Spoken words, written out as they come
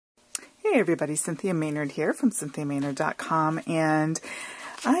Hey everybody, Cynthia Maynard here from CynthiaMaynard.com, and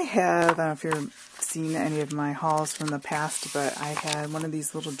I don't know if you've seen any of my hauls from the past, but I had one of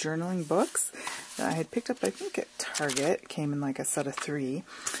these little journaling books that I had picked up, I think, at Target. It came in like a set of 3,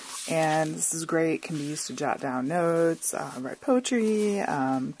 and this is great. It can be used to jot down notes, write poetry,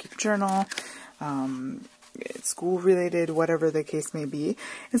 keep a journal, school related, whatever the case may be.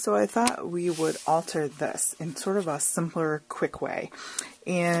 And so I thought we would alter this in sort of a simpler, quick way.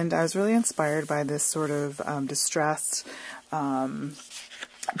 And I was really inspired by this sort of distressed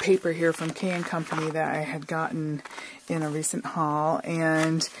paper here from K & Company that I had gotten in a recent haul.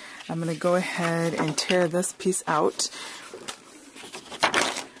 And I'm going to go ahead and tear this piece out.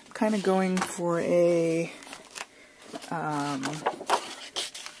 Kind of going for a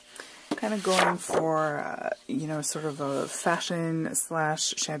you know, sort of a fashion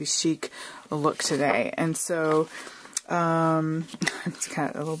slash shabby chic look today. And so it's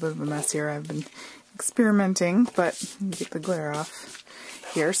got a little bit of a mess here. I've been experimenting, but let me get the glare off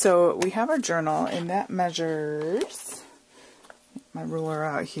here. So we have our journal, and that measures, my ruler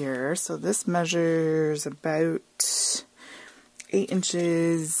out here. So this measures about 8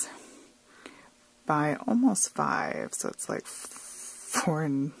 inches by almost 5. So it's like 4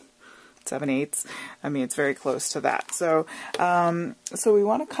 7/8. I mean, it's very close to that. So, so we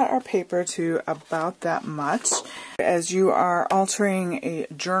want to cut our paper to about that much. As you are altering a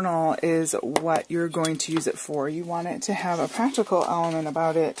journal is what you're going to use it for. You want it to have a practical element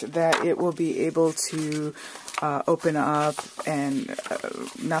about it that it will be able to open up, and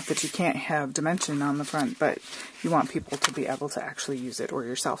not that you can't have dimension on the front, but you want people to be able to actually use it, or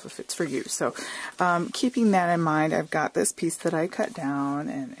yourself if it's for you. So keeping that in mind, I've got this piece that I cut down,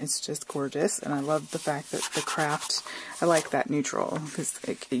 and it's just gorgeous, and I love the fact that the craft, I like that neutral, because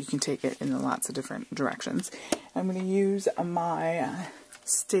you can take it in lots of different directions. I'm going to use my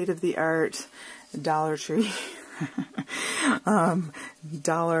state-of-the-art Dollar Tree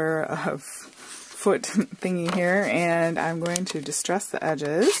dollar foot thingy here, and I'm going to distress the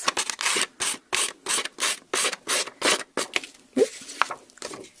edges.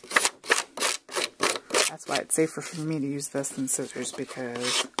 That's why it's safer for me to use this than scissors,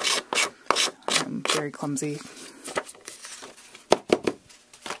 because I'm very clumsy.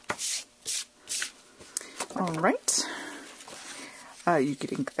 Alright. You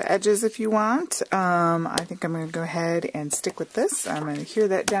could ink the edges if you want. I think I'm going to go ahead and stick with this. I'm going to hear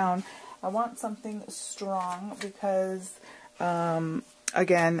that down. I want something strong because,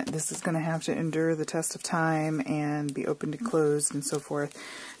 again, this is going to have to endure the test of time and be opened and closed and so forth.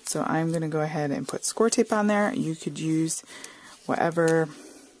 So I'm going to go ahead and put score tape on there. You could use whatever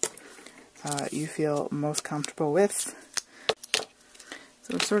you feel most comfortable with.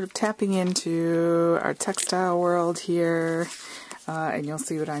 So we're sort of tapping into our textile world here, and you'll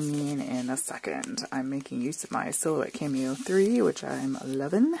see what I mean in a second. I'm making use of my Silhouette Cameo 3, which I'm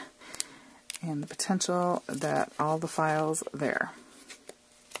loving, and the potential that all the files there.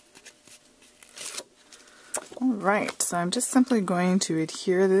 Alright, so I'm just simply going to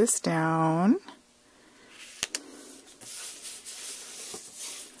adhere this down.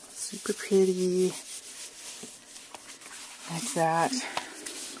 Super pretty. Like that.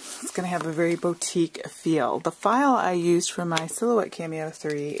 It's going to have a very boutique feel. The file I used for my Silhouette Cameo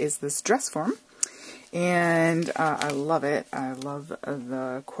 3 is this dress form. And I love it. I love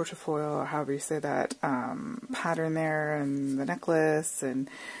the quarterfoil, or however you say that, pattern there, and the necklace, and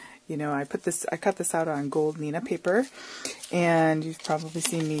you know, I cut this out on gold Nina paper, and you've probably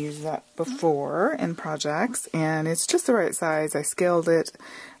seen me use that before in projects, and it's just the right size. I scaled it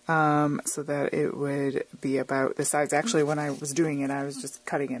so that it would be about the size. Actually, when I was doing it, I was just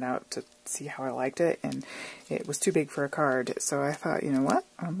cutting it out to see how I liked it, and it was too big for a card. So I thought, you know what,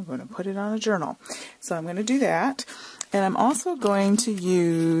 I'm going to put it on a journal. So I'm going to do that, and I'm also going to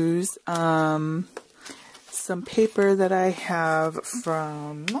use some paper that I have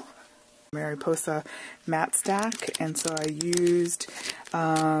from Mariposa Matte Stack, and so I used,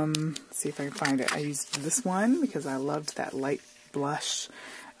 let's see if I can find it. I used this one because I loved that light blush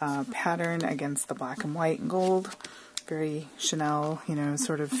pattern against the black and white and gold. Very Chanel, you know,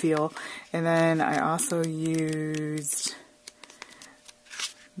 sort of feel. And then I also used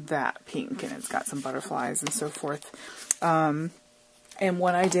that pink, and it's got some butterflies and so forth. And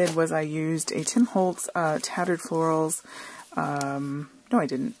what I did was I used a Tim Holtz Tattered Florals. No, I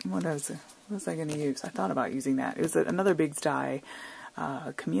didn't. What was I going to use? I thought about using that. It was another Bigz dye,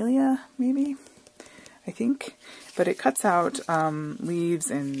 Camellia, maybe, I think. But it cuts out leaves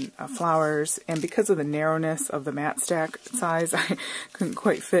and flowers, and because of the narrowness of the matte stack size, I couldn't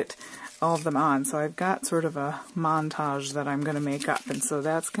quite fit all of them on. So I've got sort of a montage that I'm going to make up, and so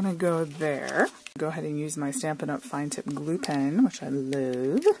that's going to go there. Go ahead and use my Stampin' Up! Fine Tip glue pen, which I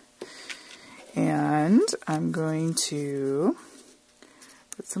love. And I'm going to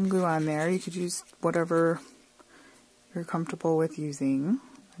put some glue on there. You could use whatever you're comfortable with using.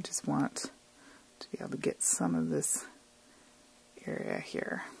 I just want to be able to get some of this area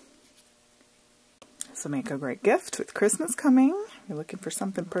here. This will make a great gift with Christmas coming. You're looking for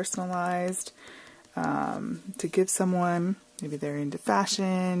something personalized to give someone. Maybe they're into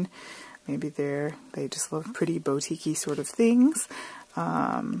fashion. Maybe they just love pretty boutique-y sort of things.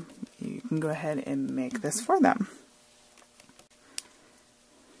 You can go ahead and make this for them.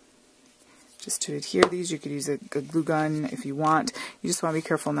 Just to adhere these, you could use a glue gun if you want. You just want to be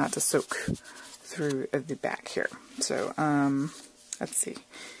careful not to soak through the back here. So, let's see.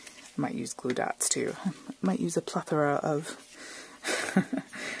 I might use glue dots too. I might use a plethora of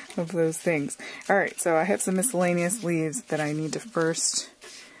of those things. Alright, so I have some miscellaneous leaves that I need to first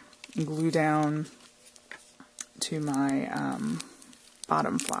glue down to my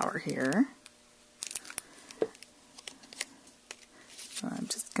bottom flower here. So I'm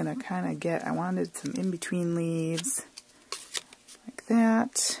just going to kind of I wanted some in-between leaves like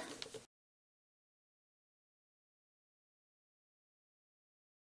that.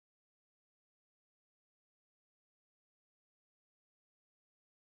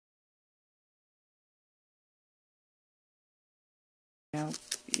 You know,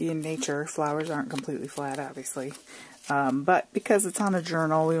 in nature, flowers aren't completely flat, obviously. But because it's on a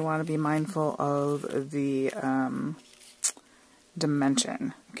journal, we want to be mindful of the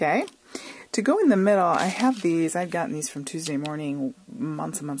dimension, okay? To go in the middle, I have these. I've gotten these from Tuesday Morning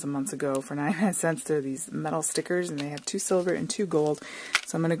months and months and months ago for 99 cents. They're these metal stickers, and they have 2 silver and 2 gold.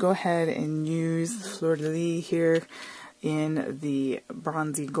 So I'm going to go ahead and use the fleur-de-lis here in the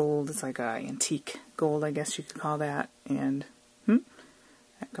bronzy gold. It's like a antique gold, I guess you could call that. And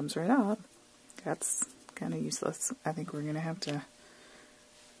that comes right off. That's kind of useless. I think we're going to have to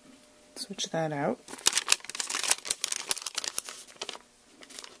switch that out.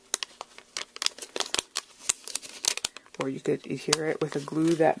 Or you could adhere it with a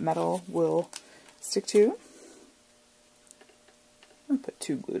glue that metal will stick to. I'll put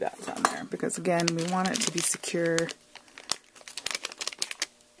 2 glue dots on there because, again, we want it to be secure.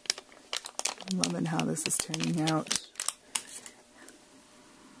 I'm loving how this is turning out.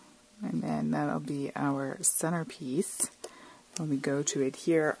 And then that'll be our centerpiece when we go to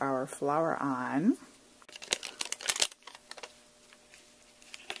adhere our flower on.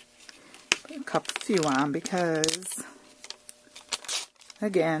 Put a few on because,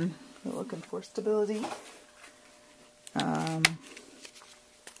 again, we're looking for stability.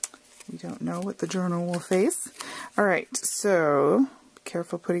 We don't know what the journal will face. Alright, so be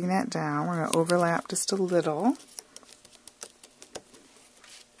careful putting that down. We're going to overlap just a little.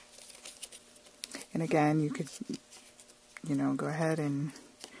 And again, you could, go ahead and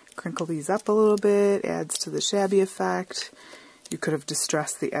crinkle these up a little bit. Adds to the shabby effect. You could have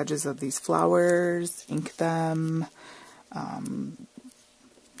distressed the edges of these flowers, ink them.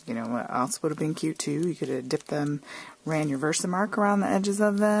 What else would have been cute too? You could have dipped them, ran your Versamark around the edges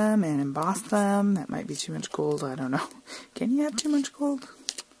of them, and embossed them. That might be too much gold. I don't know. Can you have too much gold?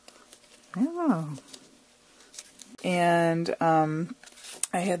 I don't know. And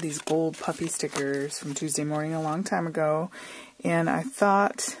I had these gold puppy stickers from Tuesday Morning a long time ago, and I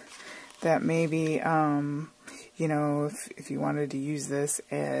thought that maybe, if you wanted to use this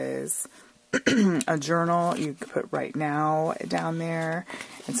as a journal, you could put right now down there,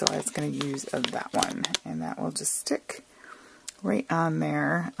 and so I was going to use that one, and that will just stick right on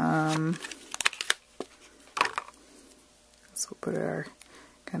there. So we'll put our,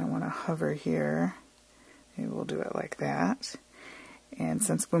 kind of want to hover here. Maybe we'll do it like that. And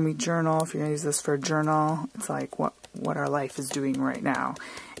since when we journal, if you're going to use this for a journal, it's like what our life is doing right now.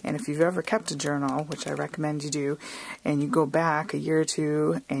 And if you've ever kept a journal, which I recommend you do, and you go back a year or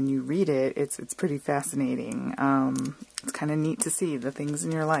two and you read it, it's pretty fascinating. It's kind of neat to see the things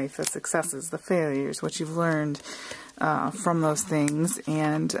in your life, the successes, the failures, what you've learned from those things.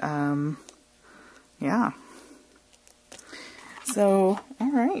 And yeah. So,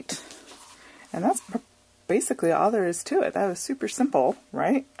 all right. And that's basically all there is to it. That was super simple,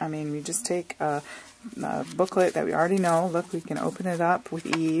 right? I mean, we just take a booklet that we already know. Look, we can open it up with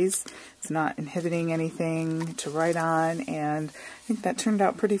ease. It's not inhibiting anything to write on, and I think that turned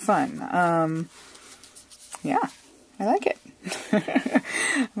out pretty fun. Yeah. I like it.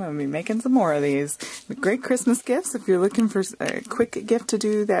 I'm going to be making some more of these. Great Christmas gifts if you're looking for a quick gift to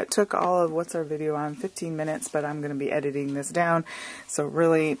do. That took all of, what's our video on, 15 minutes, but I'm going to be editing this down. So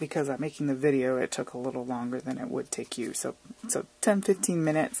really, because I'm making the video, it took a little longer than it would take you. So 10-15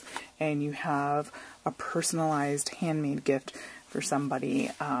 minutes, and you have a personalized handmade gift for somebody,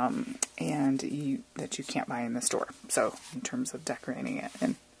 and that you can't buy in the store. So in terms of decorating it,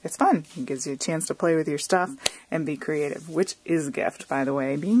 and it's fun. It gives you a chance to play with your stuff and be creative, which is a gift, by the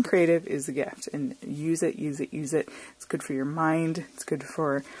way. Being creative is a gift, and use it, use it, use it. It's good for your mind. It's good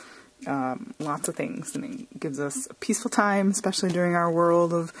for lots of things, and it gives us a peaceful time, especially during our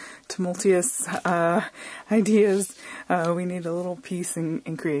world of tumultuous ideas. We need a little peace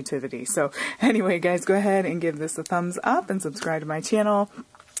and creativity. So anyway, guys, go ahead and give this a thumbs up and subscribe to my channel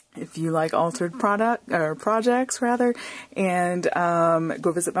if you like altered projects, rather, and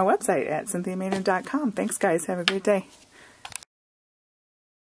go visit my website at CynthiaMaynard.com. Thanks, guys. Have a great day.